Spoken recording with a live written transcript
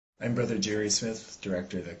I'm Brother Jerry Smith,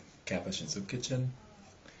 Director of the Capuchin Soup Kitchen.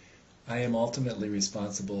 I am ultimately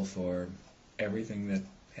responsible for everything that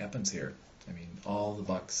happens here. I mean, all the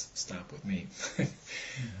bucks stop with me.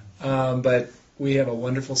 But we have a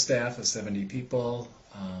wonderful staff of 70 people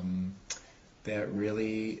that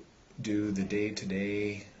really do the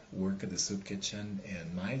day-to-day work of the soup kitchen,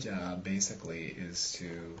 and my job basically is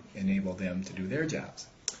to enable them to do their jobs.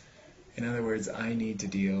 In other words, I need to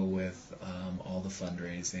deal with all the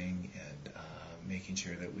fundraising and making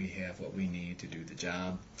sure that we have what we need to do the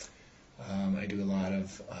job. I do a lot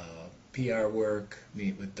of PR work,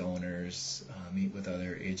 meet with donors, meet with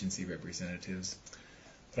other agency representatives.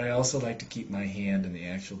 But I also like to keep my hand in the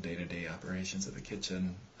actual day-to-day operations of the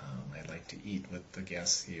kitchen. I like to eat with the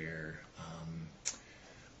guests here,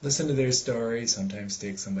 listen to their stories, sometimes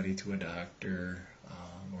take somebody to a doctor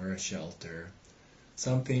or a shelter.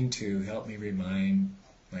 Something to help me remind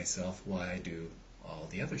myself why I do all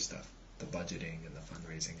the other stuff, the budgeting and the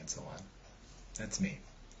fundraising and so on. That's me.